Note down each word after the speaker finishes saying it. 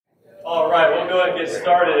go ahead and get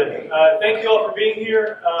started. Thank you all for being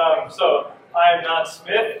here. So I am not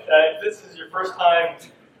Smith. If this is your first time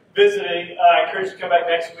visiting, I encourage you to come back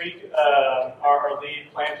next week. Our lead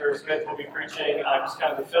planter, Smith, will be preaching. I'm just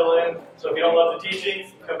kind of the fill-in. So if you don't love the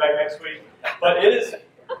teaching, come back next week. But it is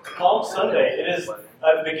Palm Sunday. It is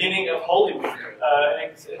the beginning of Holy Week.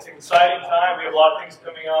 It's an exciting time. We have a lot of things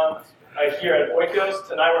coming on here at Oikos.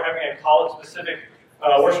 Tonight we're having a college-specific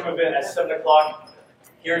worship event at 7 o'clock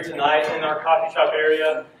here tonight in our coffee shop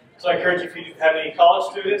area. So I encourage you, if you have any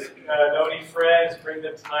college students, know any friends, bring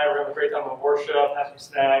them tonight. We're going to have a great time of worship, have some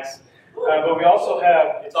snacks. But we also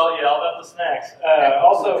have, it's all about the snacks.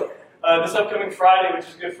 This upcoming Friday, which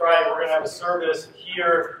is Good Friday, we're going to have a service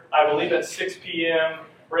here, I believe at 6 p.m.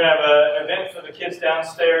 We're going to have an event for the kids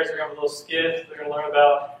downstairs. They're going to have a little skit. They're going to learn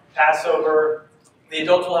about Passover. The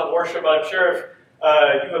adults will have worship, but I'm sure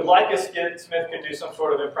if you would like a skit, Smith could do some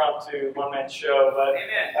sort of impromptu one-man show. But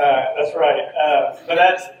that's right. But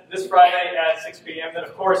that's this Friday at 6 p.m. Then,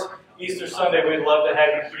 of course, Easter Sunday, we'd love to have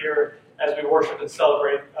you here as we worship and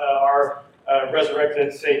celebrate our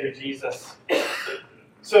resurrected Savior, Jesus.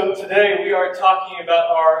 So today we are talking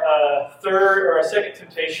about our second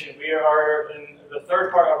temptation. We are in the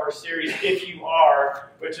third part of our series, If You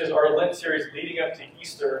Are, which is our Lent series leading up to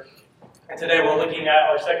Easter. And today we're looking at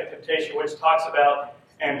our second temptation, which talks about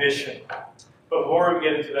ambition. But before we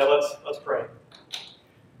get into that, let's pray.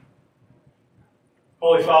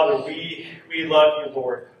 Holy Father, we love you,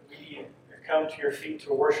 Lord. We come to your feet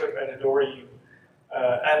to worship and adore you.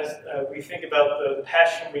 As we think about the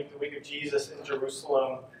Passion Week, the week of Jesus in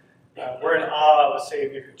Jerusalem, we're in awe of a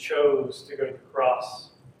Savior who chose to go to the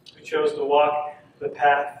cross, who chose to walk the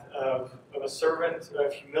path of a servant,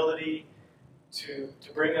 of humility, to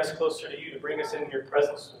bring us closer to you, to bring us into your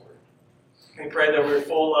presence, Lord. We pray that we're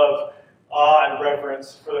full of awe and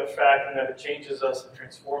reverence for the fact and that it changes us and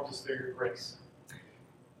transforms us through your grace. In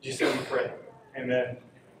Jesus' name we pray. Amen.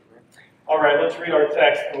 All right, let's read our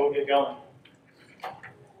text and we'll get going.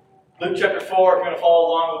 Luke chapter 4, if you're going to follow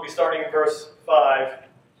along, we'll be starting in verse 5.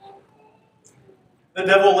 The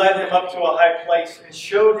devil led him up to a high place and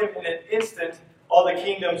showed him in an instant all the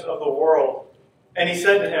kingdoms of the world. And he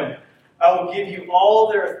said to him, I will give you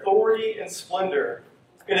all their authority and splendor.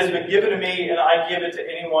 It has been given to me, and I give it to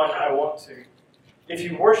anyone I want to. If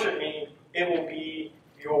you worship me, it will be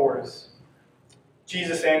yours.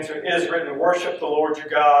 Jesus answered, It is written, worship the Lord your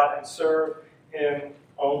God and serve him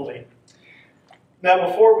only. Now,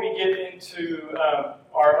 before we get into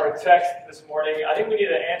our text this morning, I think we need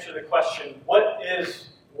to answer the question, what is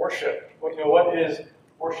worship? What is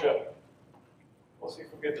worship? We'll see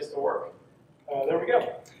if we get this to work. There we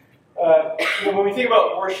go. When we think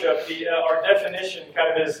about worship, our definition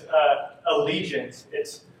kind of is allegiance.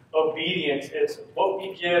 It's obedience. It's what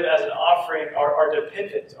we give as an offering, our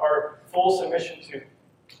dependence, our full submission to.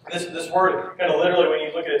 This word, kind of literally, when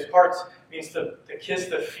you look at its parts, means to kiss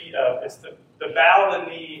the feet of. It's to bow the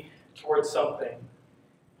knee towards something.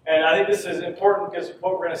 And I think this is important because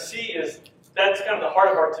what we're going to see is that's kind of the heart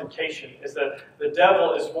of our temptation, is that the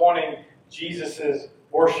devil is wanting Jesus'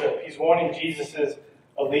 worship. He's wanting Jesus'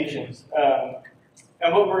 allegiance.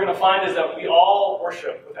 And what we're going to find is that we all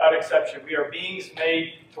worship without exception. We are beings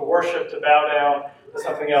made to worship, to bow down to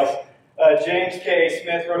something else. James K.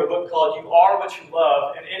 Smith wrote a book called You Are What You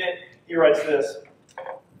Love, and in it he writes this.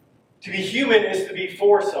 To be human is to be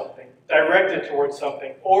for something, directed towards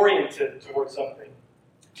something, oriented towards something.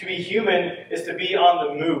 To be human is to be on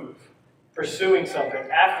the move, pursuing something,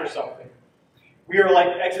 after something. We are like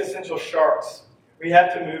existential sharks. We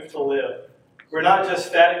have to move to live. We're not just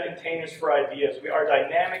static containers for ideas. We are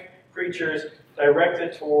dynamic creatures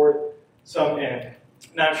directed toward some end.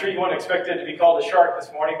 Now, I'm sure you wouldn't expect it to be called a shark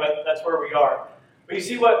this morning, but that's where we are. But you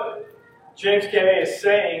see what James K. is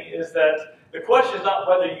saying is that the question is not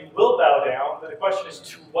whether you will bow down, but the question is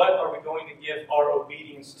to what are we going to give our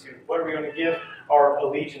obedience to? What are we going to give our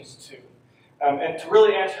allegiance to? And to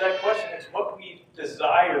really answer that question, it's what we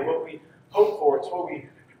desire, what we hope for, it's what we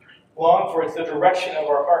long for, it's the direction of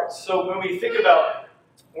our hearts. So when we think about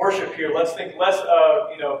worship here, let's think less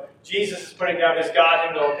of, Jesus is putting down his God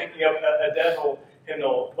hymnal, picking up a devil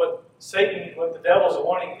hymnal. What the devil's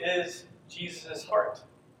wanting is Jesus' heart.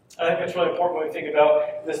 I think that's really important when we think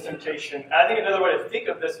about this temptation. I think another way to think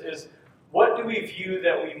of this is, what do we view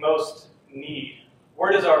that we most need?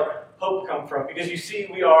 Where does our hope come from? Because you see,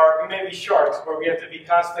 we may be sharks, where we have to be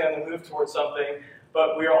constantly on the move towards something,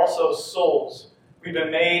 but we are also souls. We've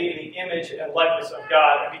been made in the image and likeness of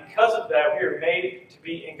God, and because of that, we are made to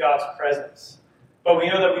be in God's presence. But we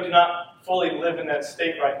know that we do not fully live in that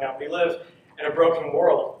state right now. We live in a broken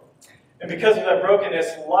world. And because of that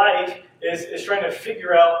brokenness, life is trying to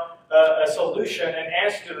figure out a solution, an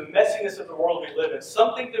answer to the messiness of the world we live in,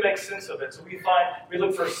 something to make sense of it. So we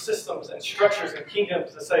look for systems and structures and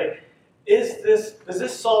kingdoms to say, does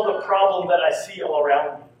this solve the problem that I see all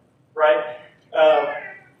around me, right?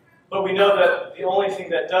 But we know that the only thing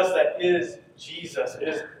that does that is Jesus,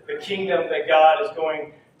 is the kingdom that God is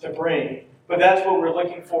going to bring. But that's what we're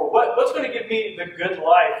looking for. What's going to give me the good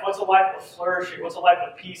life? What's a life of flourishing? What's a life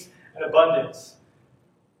of peace and abundance?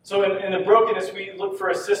 So in the brokenness, we look for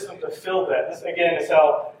a system to fill that. This, again, is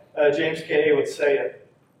how James K.A. would say it.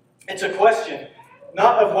 It's a question,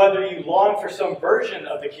 not of whether you long for some version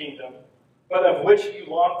of the kingdom, but of which you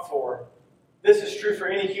long for. This is true for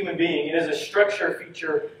any human being. It is a structure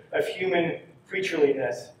feature of human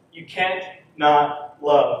creatureliness. You can't not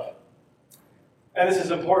love. And this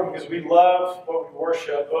is important because we love what we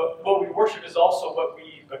worship, but what we worship is also what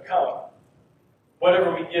we become.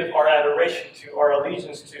 Whatever we give our adoration to, our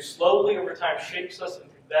allegiance to, slowly over time shapes us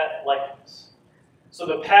into that likeness. So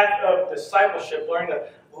the path of discipleship, learning to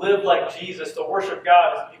live like Jesus, to worship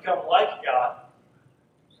God, is to become like God.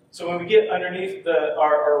 So when we get underneath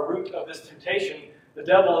our root of this temptation, the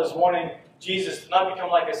devil is wanting Jesus to not become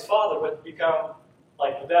like his Father, but to become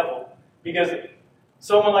like the devil. Because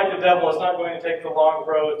someone like the devil is not going to take the long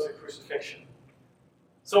road to crucifixion.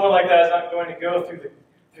 Someone like that is not going to go through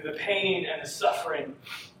the pain and the suffering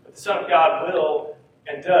that the Son of God will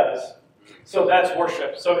and does. So that's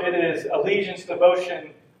worship. So it is allegiance,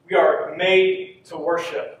 devotion. We are made to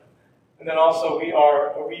worship. And then also we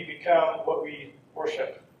become what we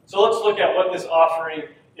worship. So let's look at what this offering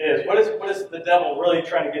is. What is the devil really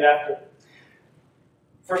trying to get after?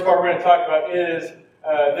 First part we're going to talk about is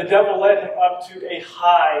the devil led him up to a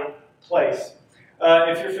high place.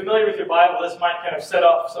 If you're familiar with your Bible, this might kind of set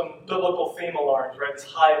off some biblical theme alarms, right? This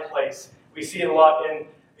high place. We see it a lot in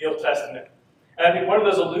the Old Testament. And I think one of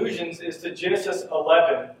those allusions is to Genesis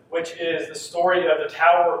 11, which is the story of the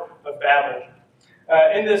Tower of Babel.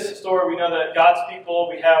 In this story, we know that God's people,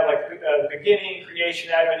 we have the beginning,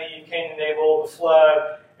 creation, Adam and Eve, Cain and Abel, the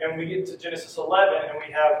flood, and we get to Genesis 11, and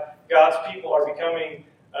we have God's people are becoming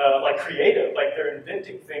creative, like they're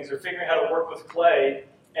inventing things, they're figuring how to work with clay,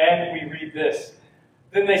 and we read this.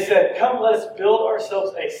 Then they said, "Come, let us build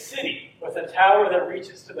ourselves a city with a tower that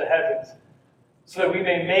reaches to the heavens, so that we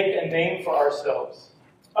may make a name for ourselves.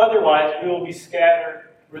 Otherwise, we will be scattered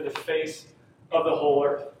over the face of the whole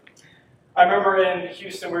earth." I remember in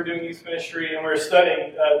Houston, we were doing youth ministry, and we were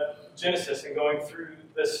studying Genesis and going through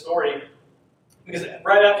this story. Because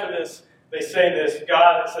right after this, they say this,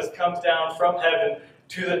 God, it says, comes down from heaven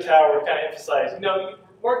to the tower, kind of emphasize, you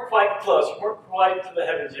weren't quite close, you weren't quite to the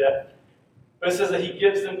heavens yet. But it says that he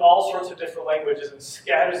gives them all sorts of different languages and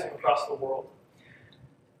scatters them across the world.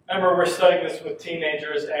 I remember we were studying this with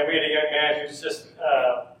teenagers, and we had a young man who's just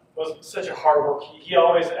was such a hard worker. He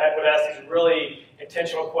always would ask these really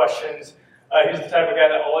intentional questions. He was the type of guy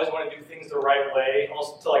that always wanted to do things the right way,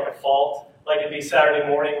 almost to like a fault. Like it'd be Saturday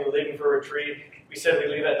morning, we're leaving for a retreat. We said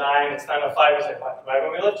we leave at 9, it's time at 5. We said, 5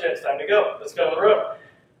 when we left yet, it's time to go. Let's go on the road.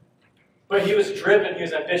 But he was driven, he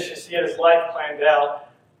was ambitious, he had his life planned out.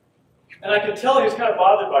 And I could tell he was kind of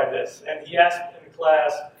bothered by this. And he asked in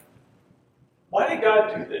class, why did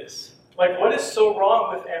God do this? Like, what is so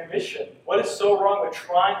wrong with ambition? What is so wrong with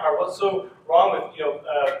trying hard? What's so wrong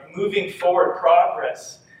with moving forward,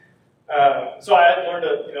 progress? So I had learned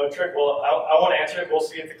a trick. Well, I want to answer it. We'll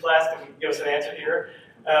see if the class can give us an answer here.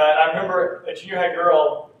 I remember a junior high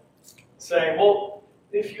girl saying, well,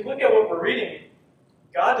 if you look at what we're reading,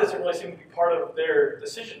 God doesn't really seem to be part of their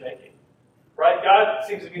decision-making. Right? God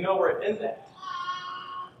seems to be nowhere in that.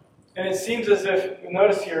 And it seems as if,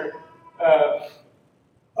 notice here,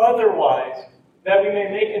 otherwise, that we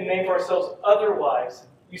may make a name for ourselves otherwise.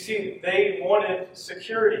 You see, they wanted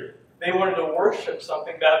security. They wanted to worship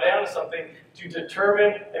something, bow down to something, to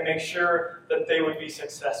determine and make sure that they would be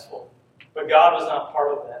successful. But God was not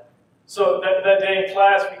part of that. So that day in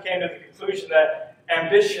class, we came to the conclusion that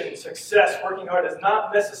ambition, success, working hard is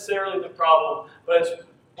not necessarily the problem, but it's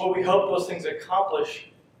what we hope those things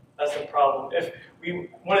accomplish. That's the problem. If we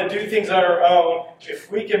want to do things on our own, if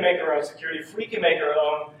we can make our own security, if we can make our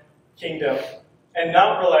own kingdom, and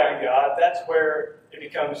not rely on God, that's where it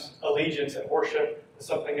becomes allegiance and worship to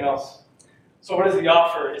something else. So what is the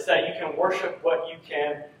offer? It's that you can worship what you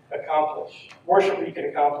can accomplish. Worship what you can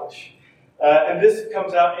accomplish. And this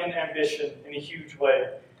comes out in ambition in a huge way.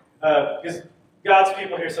 Because God's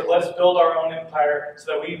people here said, let us build our own empire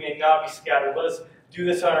so that we may not be scattered. Let us do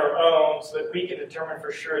this on our own so that we can determine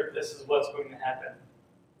for sure that this is what's going to happen.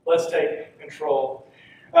 Let's take control.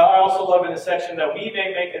 I also love in this section that we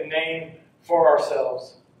may make a name for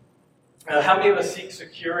ourselves. How many of us seek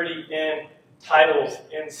security in titles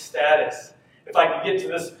and status. If I can get to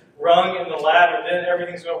this rung in the ladder, then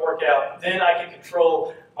everything's going to work out. Then I can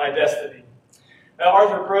control my destiny. Now,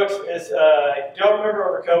 Arthur Brooks is, do y'all remember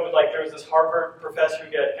over COVID, like there was this Harvard professor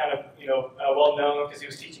who got kind of, well known because he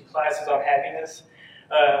was teaching classes on happiness.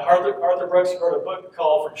 Arthur Brooks wrote a book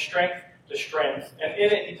called From Strength to Strength. And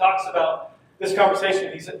in it, he talks about this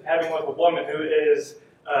conversation he's having with a woman who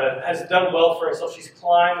has done well for herself. She's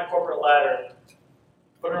climbed the corporate ladder,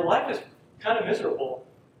 but her life is kind of miserable.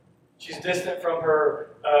 She's distant from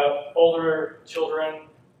her older children.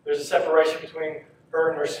 There's a separation between her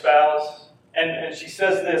and her spouse. And she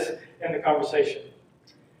says this in the conversation.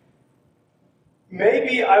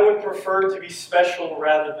 Maybe I would prefer to be special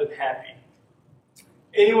rather than happy.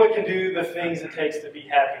 Anyone can do the things it takes to be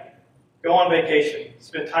happy. Go on vacation,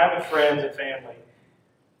 spend time with friends and family.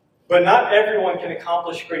 But not everyone can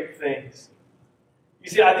accomplish great things. You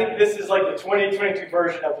see, I think this is like the 2022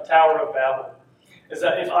 version of the Tower of Babel. Is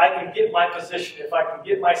that if I can get my position, if I can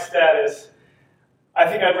get my status, I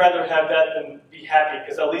think I'd rather have that than be happy,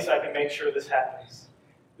 because at least I can make sure this happens.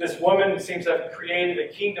 This woman seems to have created a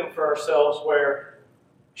kingdom for ourselves where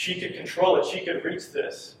she could control it, she could reach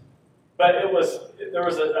this. But there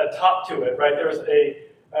was a top to it, right? There was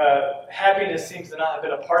happiness seems to not have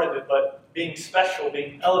been a part of it, but being special,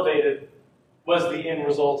 being elevated was the end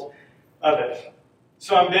result of it.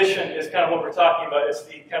 So ambition is kind of what we're talking about. It's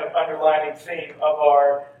the kind of underlining theme of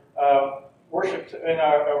our worship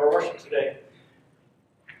today.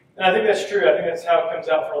 And I think that's true. I think that's how it comes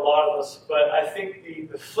out for a lot of us. But I think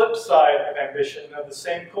the flip side of ambition, of the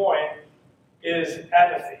same coin, is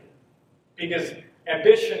apathy. Because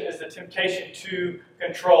ambition is the temptation to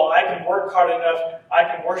control. I can work hard enough. I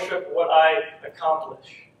can worship what I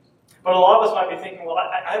accomplish. But a lot of us might be thinking, well,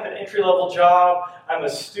 I have an entry-level job. I'm a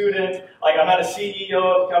student. Like, I'm not a CEO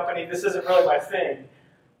of a company. This isn't really my thing.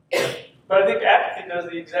 But I think apathy does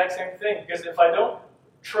the exact same thing. Because if I don't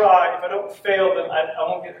try, if I don't fail, then I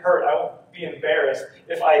won't get hurt. I won't be embarrassed.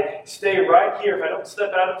 If I stay right here, if I don't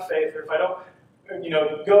step out of faith, or if I don't,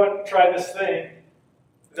 go and try this thing,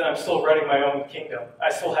 then I'm still running my own kingdom.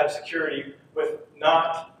 I still have security with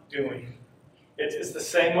not doing. It's the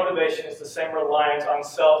same motivation, it's the same reliance on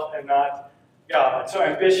self and not God. So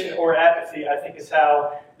ambition or apathy, I think, is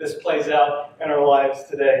how this plays out in our lives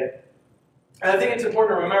today. And I think it's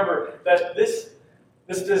important to remember that this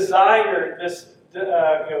desire, this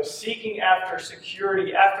seeking after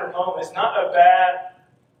security, after home, is not a bad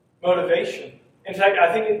motivation. In fact,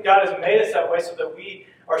 I think God has made us that way so that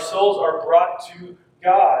our souls are brought to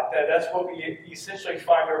God. That's what we essentially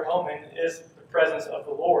find our home in, is the presence of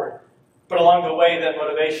the Lord. But along the way, that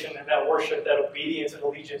motivation and that worship, that obedience and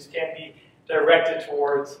allegiance can be directed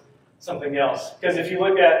towards something else. Because if you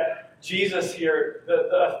look at Jesus here,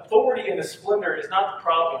 the authority and the splendor is not the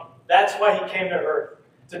problem. That's why he came to earth,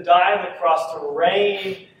 to die on the cross, to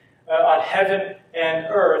reign on heaven and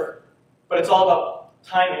earth. But it's all about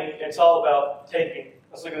timing. It's all about taking.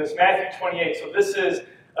 Let's look at this. Matthew 28. So this is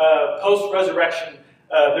post-resurrection.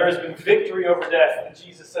 There has been victory over death. And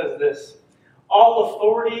Jesus says this: all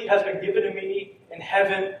authority has been given to me in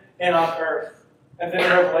heaven and on earth. And then in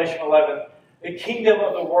Revelation 11, the kingdom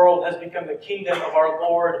of the world has become the kingdom of our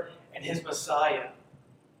Lord and his Messiah.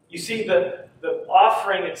 You see, the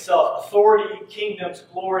offering itself, authority, kingdoms,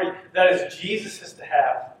 glory, that is Jesus' to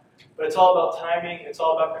have. But it's all about timing, it's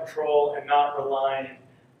all about control, and not relying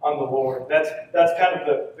on the Lord. That's kind of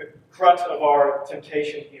the crux of our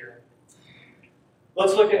temptation here.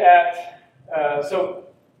 Let's look at,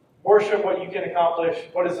 worship, what you can accomplish.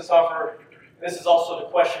 What does this offer? This is also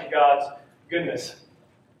to question God's goodness.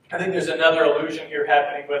 I think there's another allusion here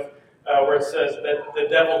happening with where it says that the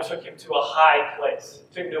devil took him to a high place.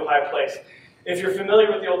 If you're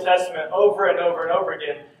familiar with the Old Testament, over and over and over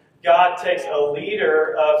again, God takes a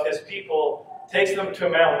leader of his people, takes them to a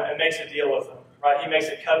mountain, and makes a deal with them. Right? He makes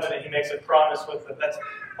a covenant. He makes a promise with them. That's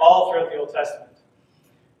all throughout the Old Testament.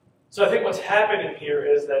 So I think what's happening here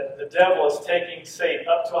is that the devil is taking Satan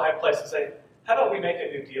up to a high place and saying, how about we make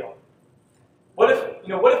a new deal? What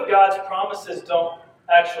if God's promises don't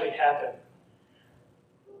actually happen?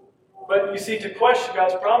 But you see, to question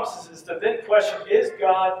God's promises is to then question, is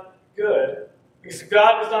God good? Because if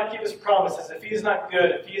God does not keep his promises, if he is not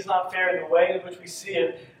good, if he is not fair in the way in which we see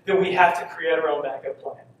it, then we have to create our own backup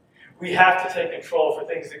plan. We have to take control for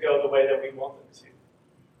things to go the way that we want them to.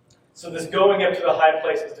 So this going up to the high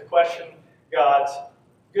place is to question God's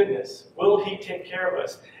goodness. Will he take care of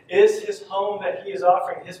us? Is his home that he is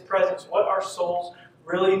offering, his presence, what our souls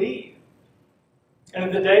really need? And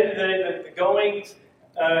in the day-to-day, the goings,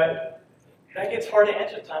 that gets hard to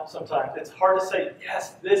answer sometimes. It's hard to say,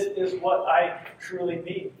 yes, this is what I truly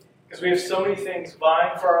need. Because we have so many things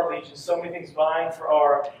vying for our allegiance, so many things vying for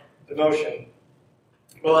our devotion.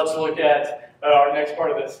 Well, let's look at our next part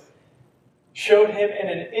of this. Showed him in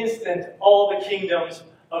an instant all the kingdoms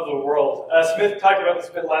of the world. Smith talked about this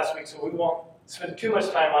a bit last week, so we won't spend too much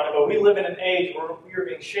time on it, but we live in an age where we are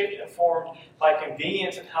being shaped and formed by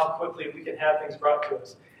convenience and how quickly we can have things brought to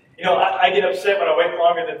us. You know, I get upset when I wait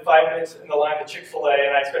longer than 5 minutes in the line at Chick-fil-A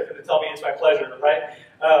and I expect them to tell me it's my pleasure,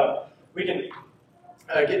 right? We can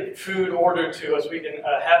get food ordered to us. We can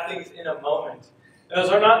have things in a moment. And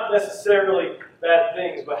those are not necessarily bad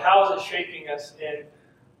things, but how is it shaping us in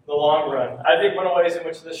the long run? I think one of the ways in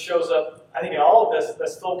which this shows up, I think in all of this, that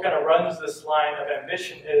still kind of runs this line of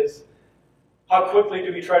ambition is how quickly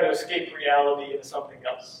do we try to escape reality into something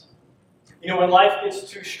else? You know, when life gets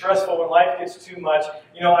too stressful, when life gets too much,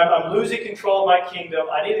 you know, I'm losing control of my kingdom.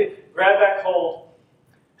 I need to grab back hold.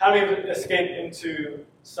 How many of us escape into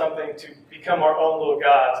something to become our own little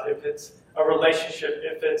gods? If it's a relationship,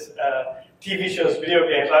 if it's TV shows, video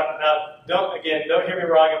games. Don't hear me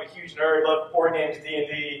wrong. I'm a huge nerd. Love board games,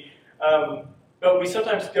 D&D. But we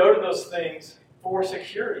sometimes go to those things for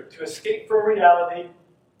security, to escape from reality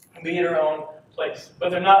and be in our own place. But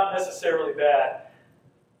they're not necessarily bad.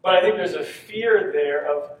 But I think there's a fear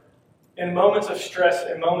there of, in moments of stress,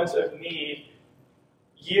 in moments of need,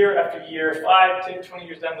 year after year, 5, 10, 20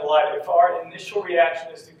 years down the line, if our initial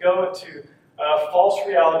reaction is to go into false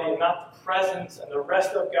reality and not the presence and the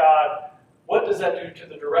rest of God, what does that do to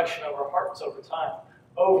the direction of our hearts over time?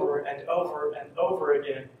 Over and over and over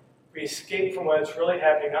again, we escape from what's really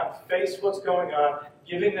happening, not face what's going on,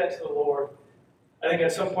 giving that to the Lord. I think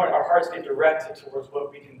at some point our hearts get directed towards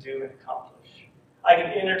what we can do and accomplish. I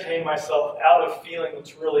can entertain myself out of feeling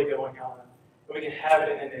what's really going on, and we can have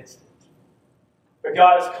it in an instant. But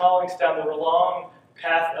God is calling us down the long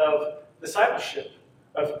path of discipleship,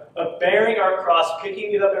 of bearing our cross,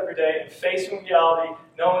 picking it up every day, and facing reality,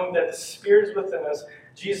 knowing that the Spirit is within us.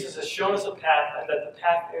 Jesus has shown us a path, and that the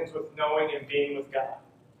path ends with knowing and being with God.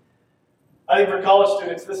 I think for college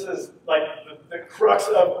students, this is like the crux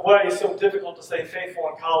of why it's so difficult to stay faithful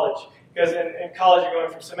in college. Because in college, you're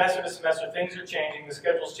going from semester to semester, things are changing, the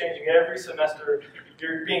schedule's changing every semester,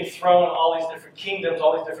 you're being thrown all these different kingdoms,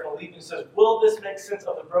 all these different allegiances. Will this make sense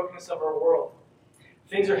of the brokenness of our world?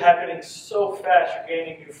 Things are happening so fast, you're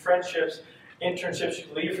gaining new friendships, internships,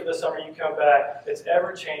 you leave for the summer, you come back. It's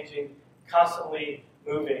ever-changing, constantly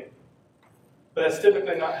moving. But that's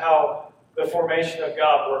typically not how the formation of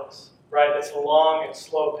God works, right? It's a long and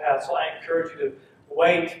slow path, so I encourage you to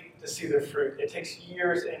wait to see their fruit. It takes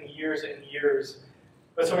years and years and years.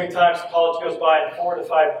 But so many times college goes by in 4 to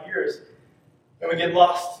 5 years, and we get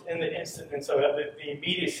lost in the instantness of it, the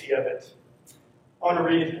immediacy of it. I want to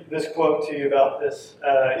read this quote to you about this.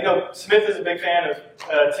 Smith is a big fan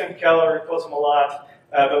of Tim Keller, quotes him a lot.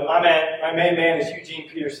 But my main man is Eugene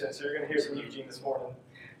Peterson, so you're going to hear some Eugene this morning.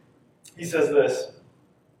 He says this: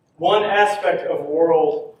 one aspect of the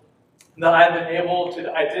world that I've been able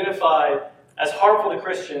to identify as harmful to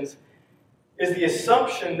Christians is the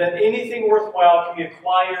assumption that anything worthwhile can be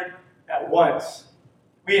acquired at once.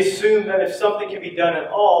 We assume that if something can be done at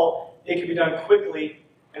all, it can be done quickly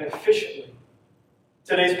and efficiently.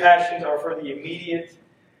 Today's passions are for the immediate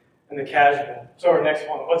and the casual. So our next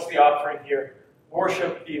one, what's the offering here?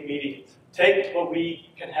 Worship the immediate. Take what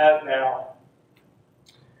we can have now.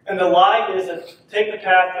 And the lie is that take the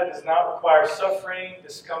path that does not require suffering,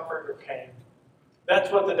 discomfort, or pain.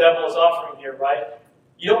 That's what the devil is offering here, right?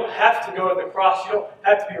 You don't have to go to the cross. You don't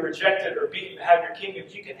have to be rejected or beaten to have your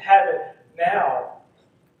kingdoms. You can have it now.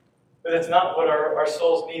 But that's not what our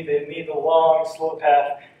souls need. They need the long, slow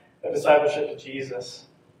path of discipleship to Jesus.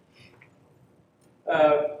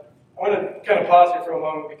 I want to kind of pause here for a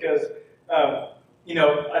moment because,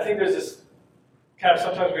 I think there's this kind of,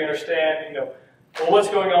 sometimes we understand, well, what's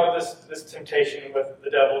going on with this temptation with the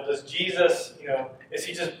devil? Does Jesus, is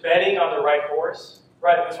he just betting on the right horse?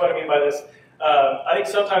 Right? That's what I mean by this. I think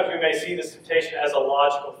sometimes we may see this temptation as a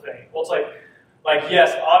logical thing. Well, it's like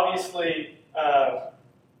yes, obviously,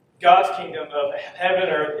 God's kingdom of heaven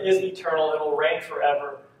and earth is eternal. It will reign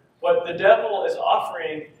forever. What the devil is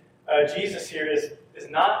offering Jesus here is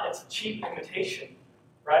not, it's a cheap imitation,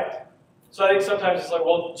 right? So I think sometimes it's like,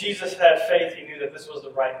 well, Jesus had faith. He knew that this was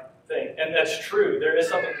the right thing. And that's true. There is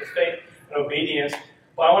something to faith and obedience.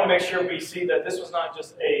 But I want to make sure we see that this was not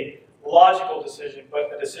just a logical decision,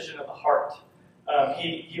 but a decision of the heart.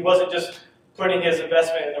 He wasn't just putting his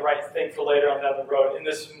investment in the right thing for later on down the road. In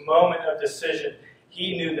this moment of decision,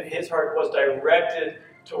 he knew that his heart was directed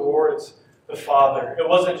towards the Father. It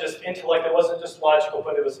wasn't just intellect, it wasn't just logical,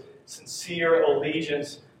 but it was sincere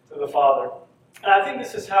allegiance to the Father. And I think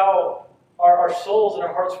this is how our souls and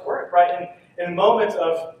our hearts work, right? In moments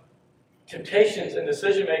of temptations and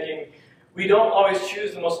decision making, we don't always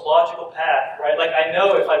choose the most logical path, right? Like, I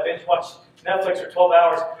know if I binge watch Netflix for 12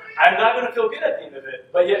 hours, I'm not going to feel good at the end of it.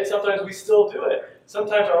 But yet sometimes we still do it.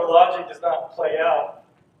 Sometimes our logic does not play out.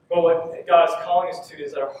 But what God is calling us to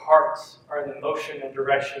is that our hearts are in the motion and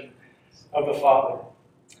direction of the Father.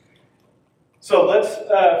 So let's,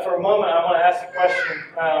 for a moment, I want to ask the question,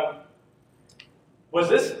 was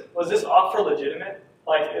this offer legitimate?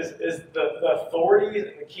 Like, is the authorities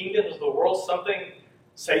and the kingdoms of the world something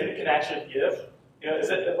Satan can actually give?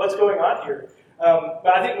 What's going on here?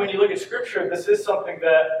 But I think when you look at Scripture, this is something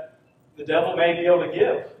that the devil may be able to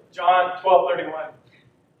give. John 12:31.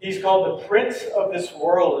 He's called the prince of this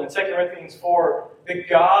world. In 2 Corinthians 4, the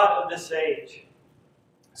God of this age.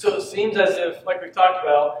 So it seems as if, like we've talked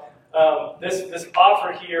about, this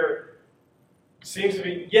offer here seems to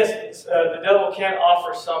be, yes, the devil can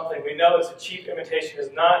offer something. We know it's a cheap imitation.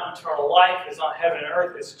 It's not eternal life. It's not heaven and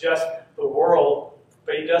earth. It's just the world.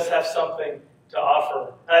 But he does have something to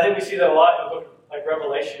offer. And I think we see that a lot in the book like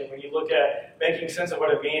Revelation. When you look at making sense of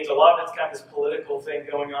what it means, a lot of it's kind of this political thing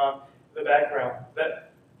going on in the background.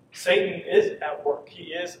 That Satan is at work.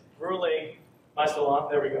 He is ruling. Am I still on?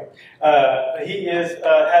 There we go. He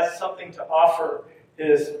has something to offer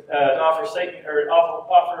Satan, or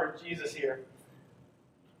offer Jesus here.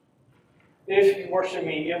 If you worship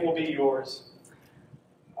me, it will be yours.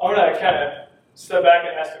 I'm going to kind of step back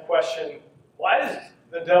and ask the question, why does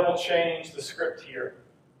the devil change the script here?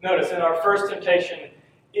 Notice, in our first temptation,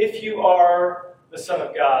 if you are the Son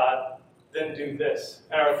of God, then do this.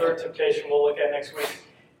 And our third temptation we'll look at next week.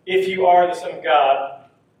 If you are the Son of God,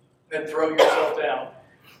 then throw yourself down.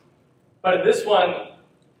 But in this one,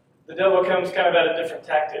 the devil comes kind of at a different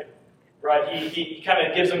tactic, right? He kind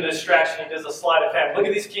of gives them a distraction. He does a sleight of hand. Look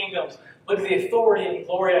at these kingdoms. Look at the authority and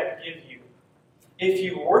glory I can give you. If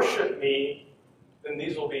you worship me, then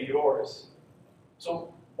these will be yours.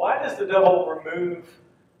 So why does the devil remove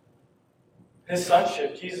his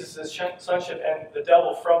sonship, Jesus' sonship, and the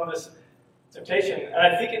devil from this temptation? And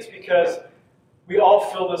I think it's because we all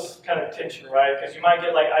feel this kind of tension, right? Because you might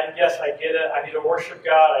get like, yes, I get it. I need to worship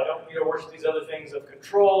God. I don't need to worship these other things of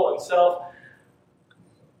control and self.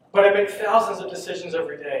 But I make thousands of decisions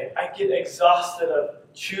every day. I get exhausted of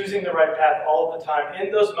choosing the right path all the time.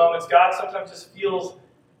 In those moments, God sometimes just feels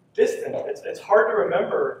distant. It's hard to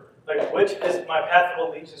remember, like, which is my path of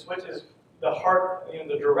allegiance, which is the heart,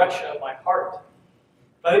 the direction of my heart.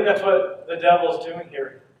 I think that's what the devil is doing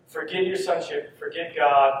here. Forget your sonship, forget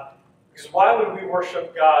God. Because why would we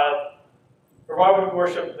worship God, or why would we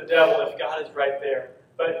worship the devil if God is right there?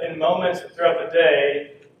 But in moments throughout the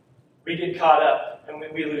day, we get caught up and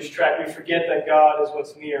we lose track. We forget that God is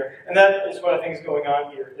what's near. And that is what I think is going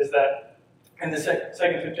on here, is that in the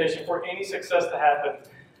second temptation, for any success to happen,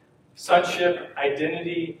 sonship,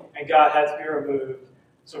 identity, and God has to be removed.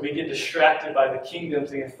 So we get distracted by the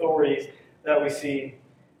kingdoms, the authorities that we see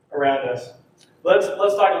around us. Let's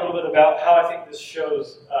talk a little bit about how I think this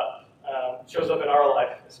shows up in our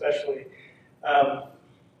life, especially.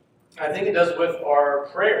 I think it does with our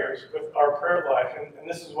prayers, with our prayer life, and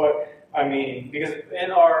this is what I mean. Because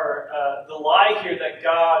in our the lie here that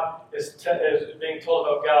God is being told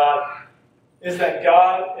about God is that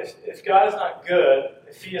God, if God is not good,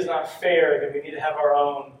 if He is not fair, then we need to have our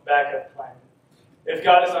own backup plan. If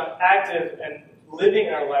God is not active and living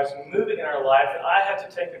in our lives, moving in our life, then I have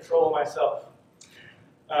to take control of myself.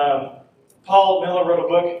 Paul Miller wrote a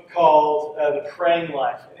book called The Praying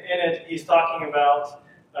Life. And in it, he's talking about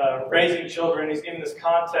raising children. He's giving this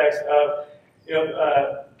context of,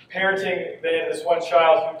 parenting. They had this one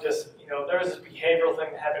child who just, there was this behavioral thing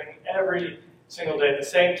happening every single day at the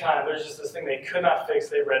same time. There's just this thing they could not fix.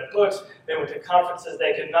 They read books. They went to conferences.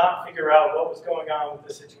 They could not figure out what was going on with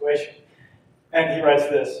the situation. And he writes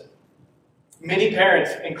this: many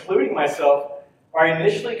parents, including myself, are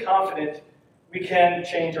initially confident we can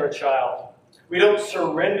change our child. We don't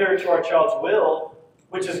surrender to our child's will,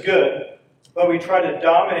 which is good, but we try to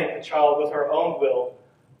dominate the child with our own will,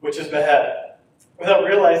 which is bad. Without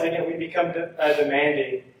realizing it, we become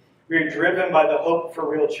demanding. We are driven by the hope for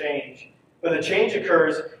real change. But the change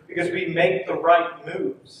occurs because we make the right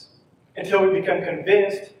moves. Until we become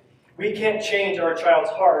convinced we can't change our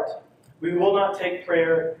child's heart, we will not take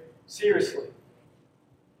prayer seriously.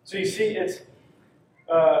 So you see, it's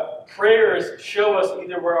prayers show us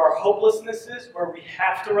either where our hopelessness is, where we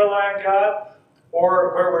have to rely on God,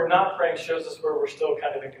 or where we're not praying shows us where we're still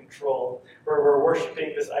kind of in control, where we're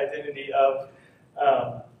worshiping this identity of,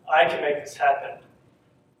 I can make this happen.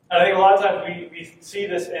 And I think a lot of times we see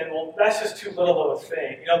this and, well, that's just too little of a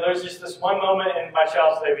thing. There's just this one moment in my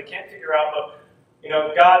child's day we can't figure out, but,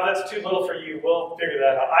 God, that's too little for you. We'll figure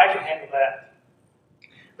that out. I can handle that.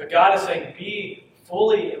 But God is saying, be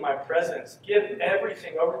fully in my presence. Give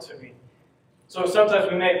everything over to me. So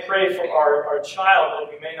sometimes we may pray for our child,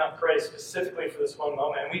 but we may not pray specifically for this one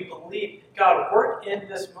moment. And we believe, God, work in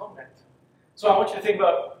this moment. So I want you to think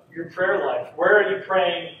about your prayer life. Where are you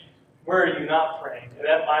praying? Where are you not praying? And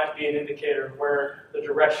that might be an indicator of where the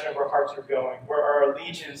direction of our hearts are going, where our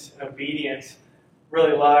allegiance and obedience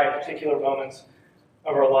really lie in particular moments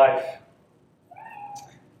of our life.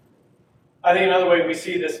 I think another way we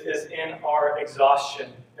see this is in our exhaustion.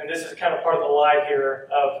 And this is kind of part of the lie here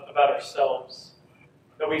about ourselves.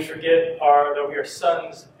 That we forget that we are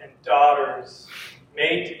sons and daughters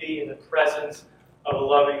made to be in the presence of a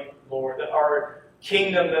loving Lord. That our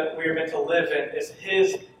kingdom that we are meant to live in is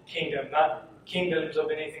His kingdom, not kingdoms of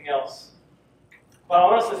anything else. But I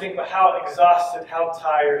want us to think about how exhausted, how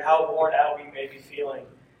tired, how worn out we may be feeling.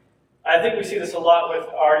 I think we see this a lot with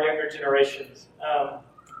our younger generations.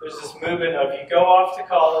 There's this movement of you go off to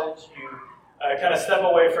college, you kind of step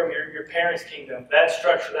away from your parents' kingdom, that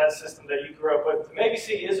structure, that system that you grew up with, to maybe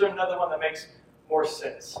see, is there another one that makes more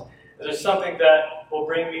sense? Is there something that will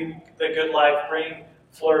bring me the good life, bring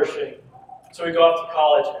flourishing? So we go off to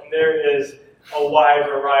college, and there is a wide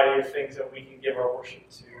variety of things that we can give our worship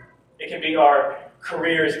to. It can be our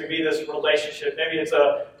careers, it can be this relationship, maybe it's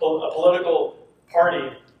a political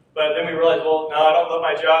party. But then we realize, well, no, I don't love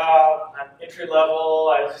my job. I'm entry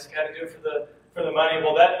level. I just got to do it for the money.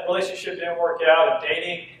 Well, that relationship didn't work out. And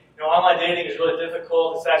dating, online dating is really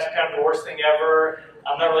difficult. It's actually kind of the worst thing ever.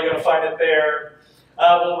 I'm not really going to find it there.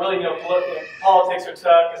 Politics are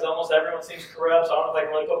tough because almost everyone seems corrupt. So I don't know if I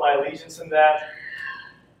can really put my allegiance in that.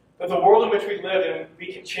 But the world in which we live in,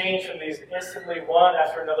 we can change from these instantly, one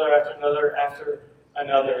after another, after another, after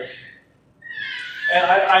another. And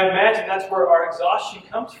I imagine that's where our exhaustion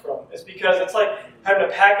comes from. It's because it's like having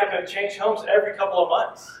to pack up and change homes every couple of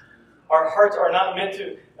months. Our hearts are not meant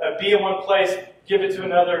to be in one place, give it to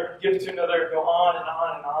another, go on and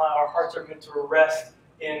on and on. Our hearts are meant to rest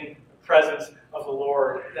in the presence of the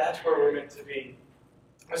Lord. That's where we're meant to be.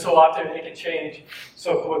 And so often it can change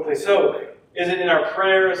so quickly. So is it in our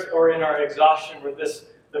prayers or in our exhaustion where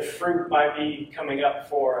the fruit might be coming up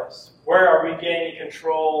for us? Where are we gaining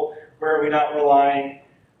control? Where are we not relying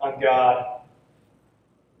on God?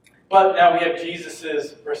 But now we have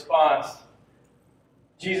Jesus' response.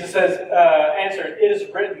 Jesus says, answered, "It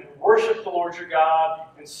is written, worship the Lord your God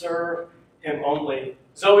and serve Him only."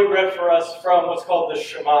 Zoe read for us from what's called the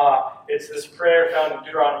Shema. It's this prayer found in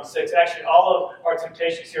Deuteronomy 6. Actually, all of our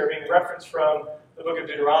temptations here are being referenced from the book of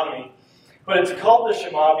Deuteronomy. But it's called the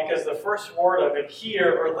Shema because the first word of it,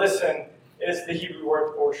 hear or listen, is the Hebrew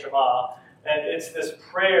word for Shema. And it's this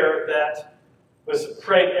prayer that was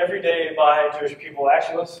prayed every day by Jewish people.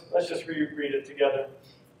 Actually, let's just reread it together.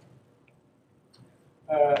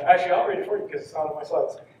 Actually, I'll read it for you because it's not on my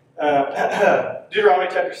slides. Deuteronomy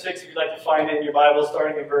chapter 6, if you'd like to find it in your Bible,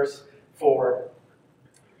 starting in verse 4.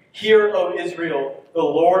 Hear, O Israel, the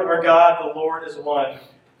Lord our God, the Lord is one.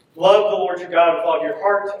 Love the Lord your God with all of your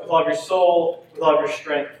heart, with all of your soul, with all of your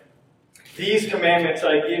strength. These commandments that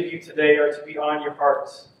I give you today are to be on your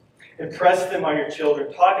hearts. Impress them on your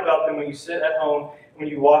children. Talk about them when you sit at home, when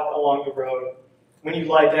you walk along the road, when you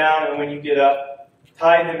lie down and when you get up.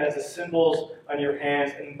 Tie them as the symbols on your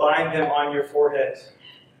hands and bind them on your foreheads.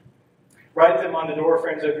 Write them on the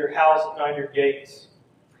doorframes of your house and on your gates.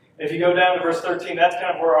 And if you go down to verse 13, that's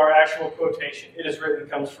kind of where our actual quotation, "it is written,"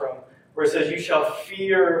 comes from, where it says, "You shall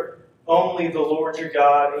fear only the Lord your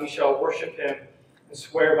God, and you shall worship Him and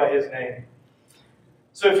swear by His name."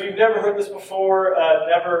 So if you've never heard this before,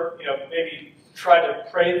 maybe try to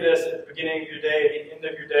pray this at the beginning of your day, at the end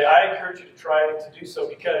of your day, I encourage you to try to do so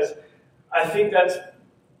because I think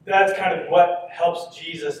that's kind of what helps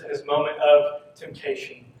Jesus in His moment of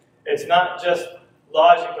temptation. It's not just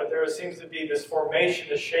logic, but there seems to be this formation,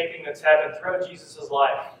 this shaping that's happened throughout Jesus'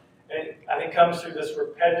 life. And it, I think, comes through this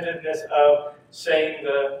repetitiveness of saying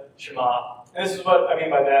the Shema. And this is what I mean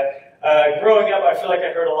by that. Growing up, I feel like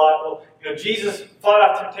I heard a lot, well, Jesus fought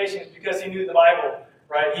off temptations because He knew the Bible,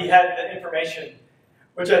 right? He had the information,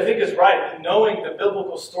 which I think is right. Knowing the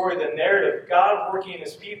biblical story, the narrative, God working in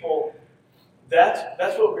His people,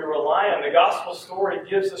 that's what we rely on. The gospel story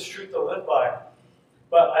gives us truth to live by.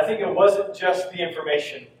 But I think it wasn't just the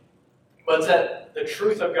information, but it's that the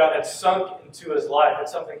truth of God had sunk into His life.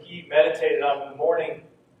 It's something He meditated on in the morning,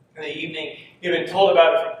 in the evening. He had been told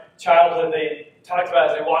about it from childhood. They talked about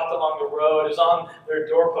it as they walked along the road. It was on their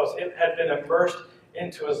doorpost. It had been immersed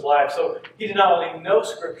into his life. So he did not only know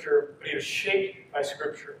Scripture, but he was shaped by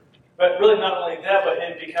Scripture. But really not only that, but it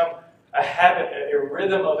had become a habit, a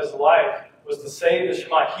rhythm of his life was to say the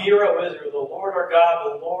Shema, Hear, O Israel, the Lord our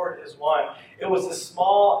God, the Lord is one. It was this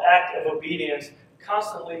small act of obedience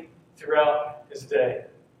constantly throughout his day.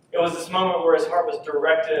 It was this moment where his heart was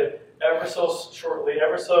directed ever so shortly,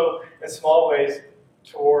 ever so in small ways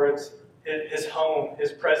towards his home,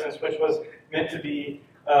 his presence, which was meant to be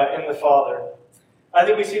in the Father. I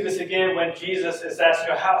think we see this again when Jesus is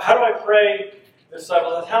asking, how do I pray? The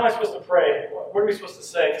disciples, how am I supposed to pray? What are we supposed to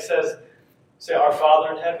say? He says, say, Our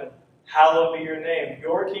Father in heaven, hallowed be your name.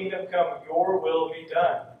 Your kingdom come, your will be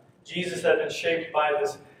done. Jesus had been shaped by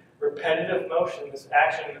this repetitive motion, this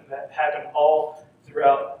action that happened all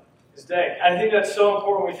throughout his day. I think that's so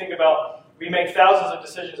important when we think about, we make thousands of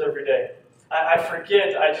decisions every day. I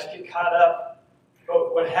forget, I just get caught up.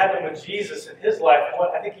 But what happened with Jesus in his life,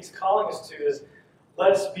 what I think he's calling us to is,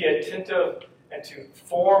 let's be attentive and to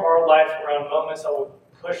form our life around moments that will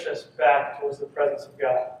push us back towards the presence of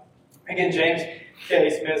God. Again, James K.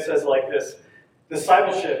 Smith says like this,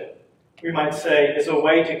 discipleship, we might say, is a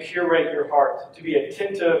way to curate your heart, to be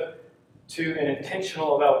attentive to and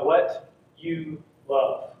intentional about what you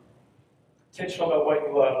love. Intentional about what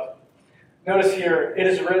you love. Notice here, it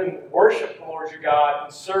is written, worship the Lord your God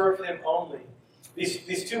and serve him only.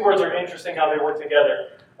 These two words are interesting how they work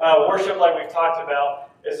together. Worship, like we've talked about,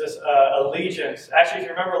 is this allegiance. Actually, if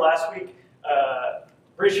you remember last week,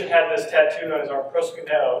 Brishan had this tattoo on his arm,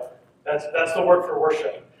 proskuneo. That's the word for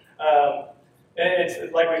worship. And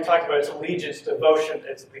it's like we've talked about, it's allegiance, devotion.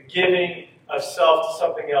 It's the giving of self to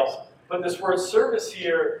something else. But this word service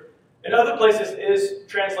here, in other places, is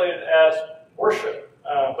translated as worship.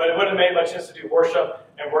 But it wouldn't have made much sense to do worship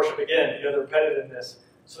and worship again, the repetitiveness.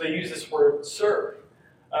 So they use this word serve.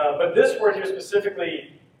 But this word here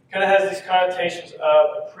specifically kind of has these connotations of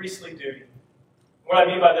a priestly duty. What I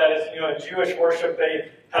mean by that is, in Jewish worship,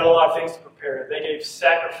 they had a lot of things to prepare. They gave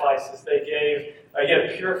sacrifices. They gave, you had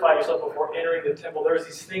to purify yourself before entering the temple. There was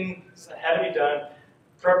these things that had to be done,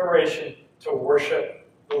 preparation to worship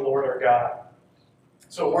the Lord our God.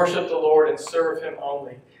 So worship the Lord and serve him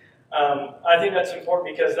only. I think that's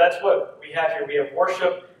important because that's what we have here. We have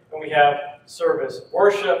worship and we have service.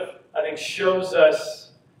 Worship, I think, shows us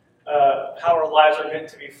how our lives are meant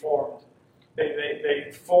to be formed.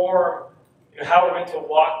 They form how we're meant to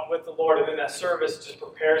walk with the Lord, and then that service just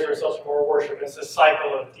prepares ourselves for more worship. It's a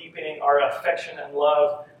cycle of deepening our affection and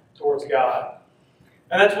love towards God.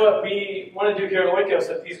 And that's what we want to do here at Oikos,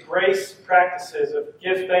 that these grace practices of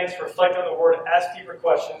give thanks, reflect on the Word, ask deeper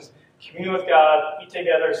questions, commune with God, eat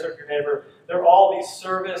together, serve your neighbor. They're all these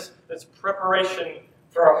service that's preparation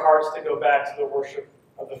for our hearts to go back to the worship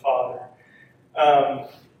of the Father.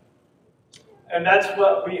 And that's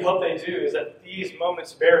what we hope they do, is that these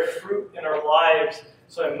moments bear fruit in our lives,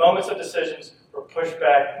 so in moments of decisions, we're pushed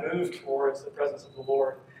back, moved towards the presence of the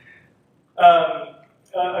Lord.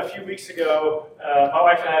 A few weeks ago, my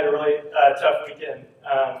wife and I had a really tough weekend.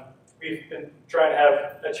 We've been trying to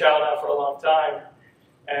have a child now for a long time,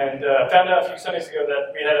 and found out a few Sundays ago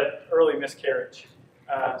that we had an early miscarriage.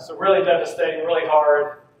 So really devastating, really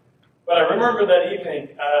hard. But I remember that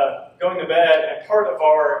evening going to bed, and part of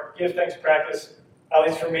our give thanks practice, at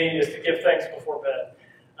least for me, is to give thanks before bed.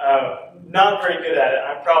 Not very good at it.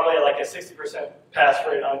 I'm probably at like a 60% pass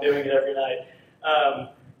rate on doing it every night.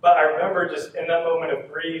 But I remember just in that moment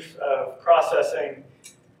of grief, of processing,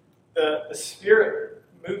 the Spirit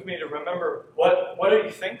moved me to remember, what are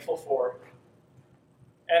you thankful for?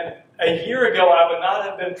 And a year ago, I would not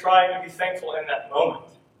have been trying to be thankful in that moment.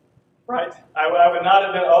 Right? I would not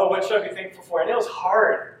have been, what should I be thankful for? And it was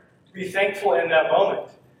hard to be thankful in that moment.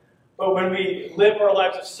 But when we live our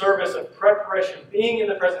lives of service, of preparation, being in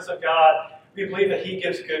the presence of God, we believe that He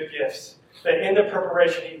gives good gifts. That in the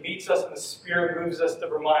preparation, He meets us and the Spirit moves us to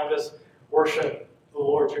remind us, worship the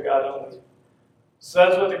Lord your God only. So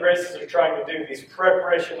that's what the graces are trying to do, these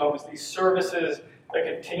preparation moments, these services that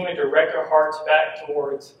continually direct our hearts back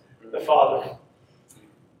towards the Father.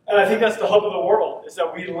 And I think that's the hope of the world, is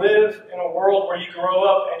that we live in a world where you grow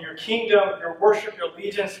up and your kingdom, your worship, your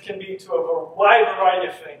allegiance can be to a wide variety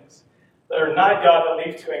of things that are not God, that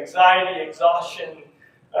lead to anxiety, exhaustion,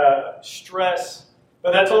 stress.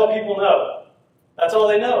 But that's all people know. That's all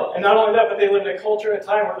they know. And not only that, but they live in a culture and a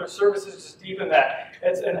time where their services just deepen that.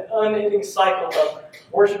 It's an unending cycle of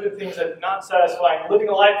worshiping things that are not satisfying, living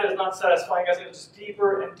a life that is not satisfying, as it's just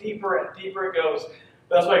deeper and deeper and deeper it goes.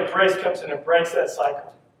 That's why grace comes in and breaks that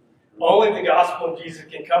cycle. Only the gospel of Jesus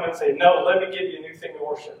can come and say, no, let me give you a new thing to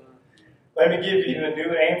worship. Let me give you a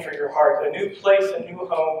new aim for your heart, a new place, a new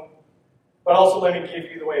home, But also let me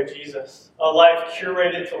give you the way of Jesus, a life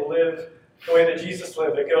curated to live the way that Jesus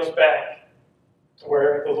lived. It goes back to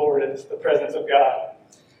where the Lord is, the presence of God.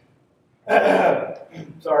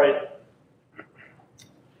 Sorry.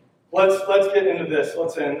 Let's get into this.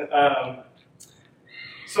 Let's end.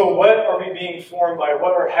 So what are we being formed by?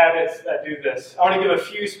 What are habits that do this? I want to give a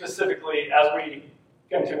few specifically as we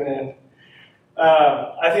come to an end.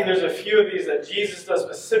 I think there's a few of these that Jesus does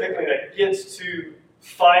specifically that gets to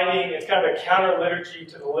fighting. It's kind of a counter liturgy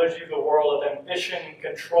to the liturgy of the world of ambition,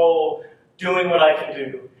 control, doing what I can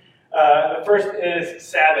do. The first is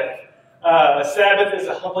Sabbath. Sabbath is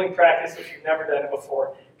a humbling practice if you've never done it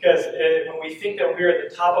before. Because when we think that we're at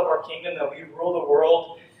the top of our kingdom, that we rule the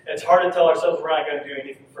world, it's hard to tell ourselves we're not going to do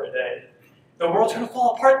anything for a day. The world's going to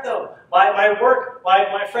fall apart, though. My work,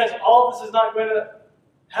 my friends, all of this is not going to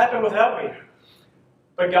happen without me.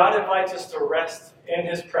 But God invites us to rest in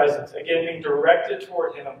His presence. Again, being directed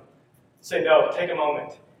toward Him. Say, no, take a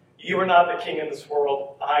moment. You are not the king of this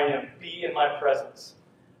world. I am. Be in my presence.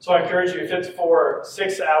 So I encourage you, if it's for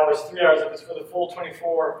 6 hours, 3 hours, if it's for the full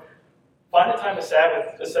 24, find a time of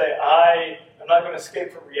Sabbath to say, I am not going to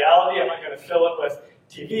escape from reality. I'm not going to fill it with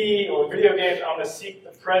TV or video games. I'm going to seek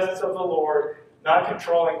the presence of the Lord, not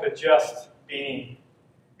controlling, but just being.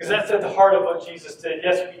 Because that's at the heart of what Jesus did.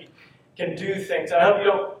 Yes, we can do things. And I hope you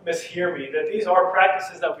don't mishear me, that these are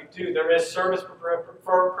practices that we do. There is service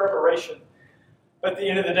for preparation. But at the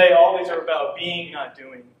end of the day, all these are about being, not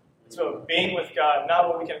doing. It's about being with God, not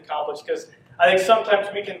what we can accomplish. Because I think sometimes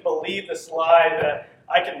we can believe this lie that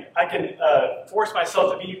I can force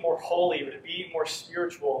myself to be more holy or to be more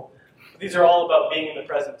spiritual. These are all about being in the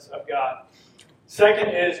presence of God. Second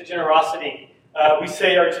is generosity. We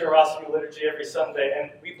say our generosity liturgy every Sunday,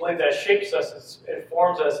 and we believe that shapes us, it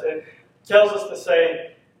forms us, it tells us to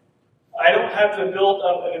say, I don't have to build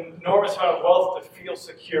up an enormous amount of wealth to feel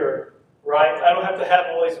secure, right? I don't have to have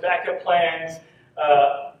all these backup plans.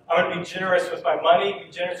 I'm going to be generous with my money,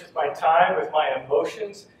 be generous with my time, with my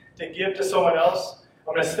emotions, to give to someone else.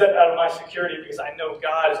 I'm going to step out of my security because I know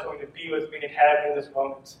God is going to be with me and have me in those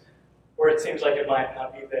moments where it seems like it might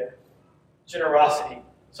not be there. Generosity.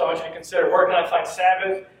 So I want you to consider, where can I find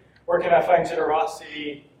Sabbath? Where can I find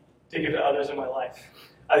generosity to give to others in my life?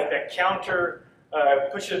 I think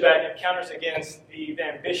that pushes back and counters against the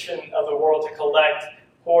ambition of the world to collect,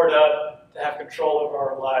 hoard up, to have control over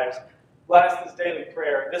our lives. Last is daily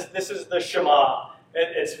prayer. This is the Shema.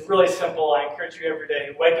 It's really simple. I encourage you every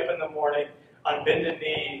day. Wake up in the morning, on bended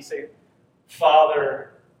knee, say,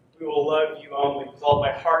 Father, we will love you only with all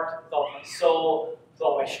my heart, with all my soul, with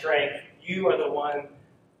all my strength. You are the one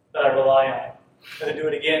that I rely on. I'm going to do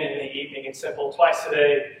it again in the evening. It's simple. Twice a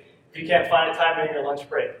day. If you can't find a time during your lunch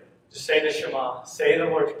break, just say the Shema. Say the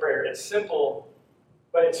Lord's Prayer. It's simple,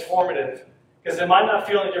 but it's formative. Because it might not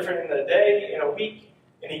feel any different in a day, in a week,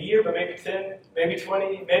 in a year, but maybe 10, maybe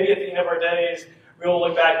 20, maybe at the end of our days, we will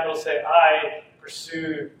look back and we'll say, I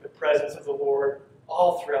pursued the presence of the Lord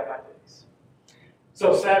all throughout my days.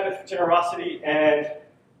 So Sabbath, generosity, and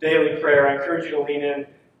daily prayer. I encourage you to lean in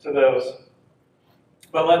to those.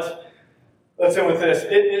 But let's end with this.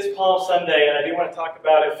 It is Palm Sunday, and I do want to talk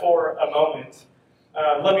about it for a moment.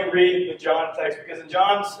 Let me read the John text, because in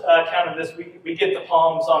John's account of this, we get the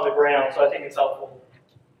palms on the ground, so I think it's helpful.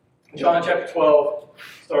 John chapter 12,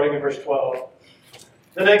 starting in verse 12.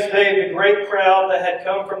 The next day, the great crowd that had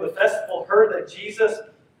come from the festival heard that Jesus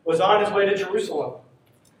was on his way to Jerusalem.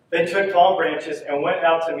 They took palm branches and went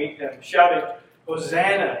out to meet him, shouting,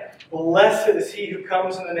 Hosanna! Blessed is he who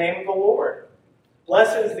comes in the name of the Lord.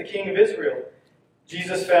 Blessed is the King of Israel.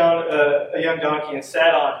 Jesus found a young donkey and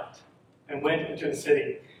sat on it and went into the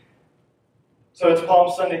city. So it's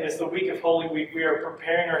Palm Sunday. It's the week of Holy Week. We are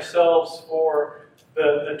preparing ourselves for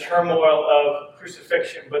the turmoil of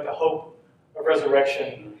crucifixion, but the hope of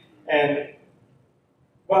resurrection. And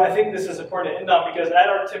well, I think this is important to end on, because at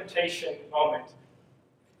our temptation moment,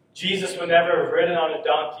 Jesus would never have ridden on a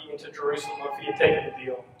donkey into Jerusalem if he had taken the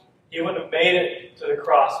deal. He wouldn't have made it to the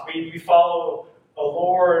cross. We follow a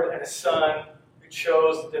Lord and a Son who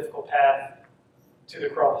chose the difficult path to the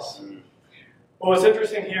cross. Well, what's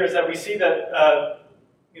interesting here is that we see that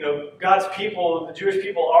God's people, the Jewish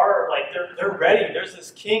people, are like they're ready. There's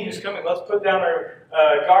this king who's coming. Let's put down our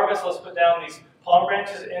garments. Let's put down these palm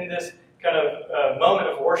branches in this kind of moment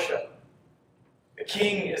of worship. The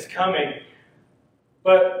king is coming,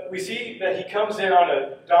 but we see that he comes in on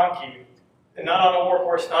a donkey, and not on a war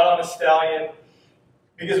horse, not on a stallion,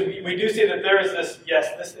 because we do see that there is this.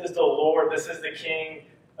 Yes, this is the Lord. This is the King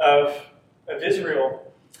of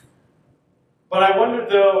Israel. But I wondered,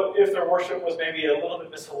 though, if their worship was maybe a little bit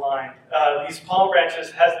misaligned. These palm branches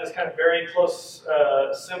has this kind of very close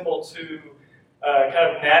symbol to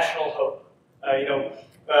kind of national hope.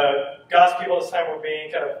 God's people at this time were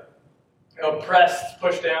being kind of oppressed,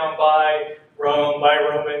 pushed down by Rome, by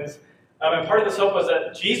Romans. And part of this hope was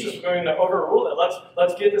that Jesus was going to overrule it.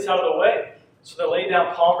 Let's get this out of the way. So they laid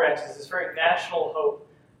down palm branches, this very national hope.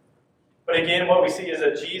 But again, what we see is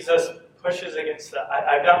that Jesus pushes against that.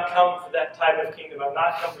 I've not come for that type of kingdom. I've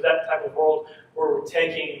not come for that type of world where we're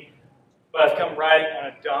taking, but I've come riding on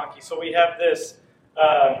a donkey. So we have this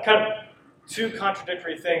kind of two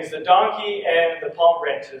contradictory things, the donkey and the palm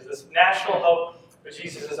branches, this national hope, but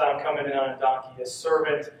Jesus says, I'm coming in on a donkey, a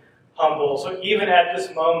servant, humble. So even at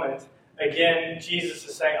this moment, again, Jesus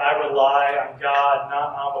is saying, I rely on God,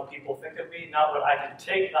 not on what people think of me, not what I can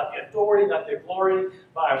take, not the authority, not the glory,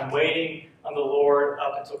 but I'm waiting on the Lord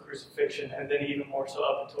up until crucifixion, and then even more so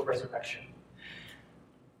up until resurrection.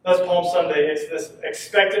 That's Palm Sunday. It's this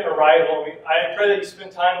expectant arrival. I pray that you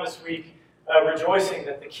spend time this week rejoicing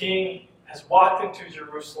that the King has walked into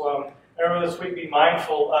Jerusalem. And remember this week, be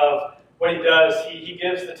mindful of what he does. He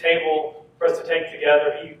gives the table for us to take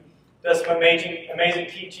together. He does some amazing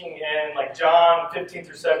teaching in like John 15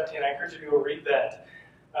 through 17. I encourage you to go read that.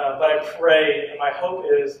 But I pray, and my hope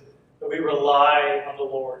is that we rely on the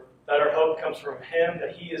Lord, that our hope comes from him,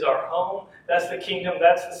 that he is our home. That's the kingdom,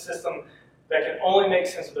 that's the system that can only make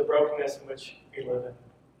sense of the brokenness in which we live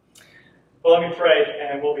in. Well, let me pray,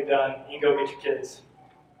 and we'll be done. You can go get your kids.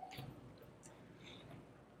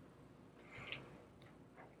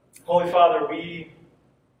 Holy Father, we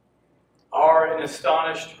are in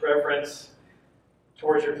astonished reverence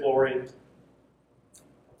towards your glory.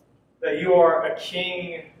 That you are a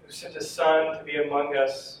king who sent his Son to be among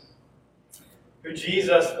us. Who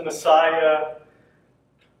Jesus, the Messiah,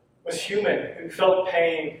 was human, who felt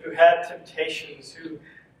pain, who had temptations, who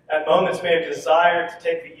at moments may have desired to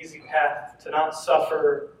take the easy path, to not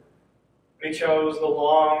suffer. We chose the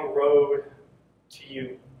long road to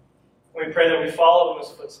you. We pray that we follow in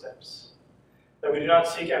those footsteps. That we do not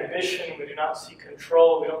seek ambition, we do not seek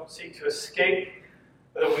control, we don't seek to escape,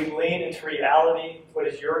 but that we lean into reality, what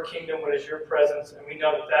is your kingdom, what is your presence, and we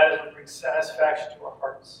know that that is what brings satisfaction to our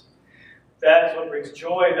hearts. That is what brings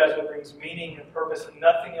joy, that is what brings meaning and purpose, and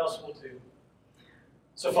nothing else will do.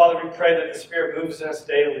 So, Father, we pray that the Spirit moves in us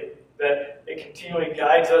daily, that it continually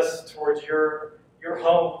guides us towards your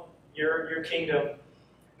home, your kingdom,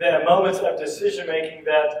 that in moments of decision-making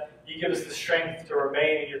that you give us the strength to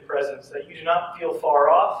remain in your presence, that you do not feel far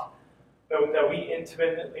off, but that we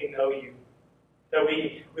intimately know you. That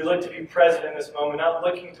we look to be present in this moment, not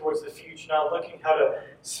looking towards the future, not looking how to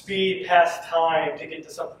speed past time to get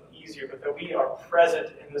to something easier, but that we are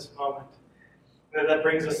present in this moment. And that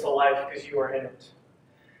brings us to life because you are in it.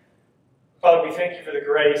 Father, we thank you for the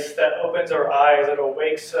grace that opens our eyes, that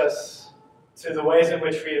awakes us to the ways in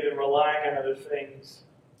which we have been relying on other things.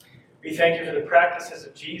 We thank you for the practices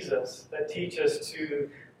of Jesus that teach us to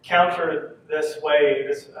counter this way,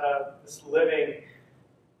 this living,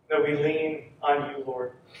 that we lean on you,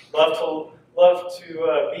 Lord. Love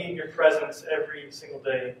to be in your presence every single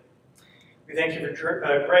day. We thank you for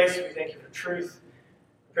grace. We thank you for truth.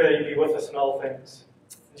 We pray that you be with us in all things.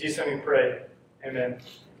 In Jesus' name we pray. Amen.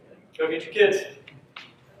 Go get your kids.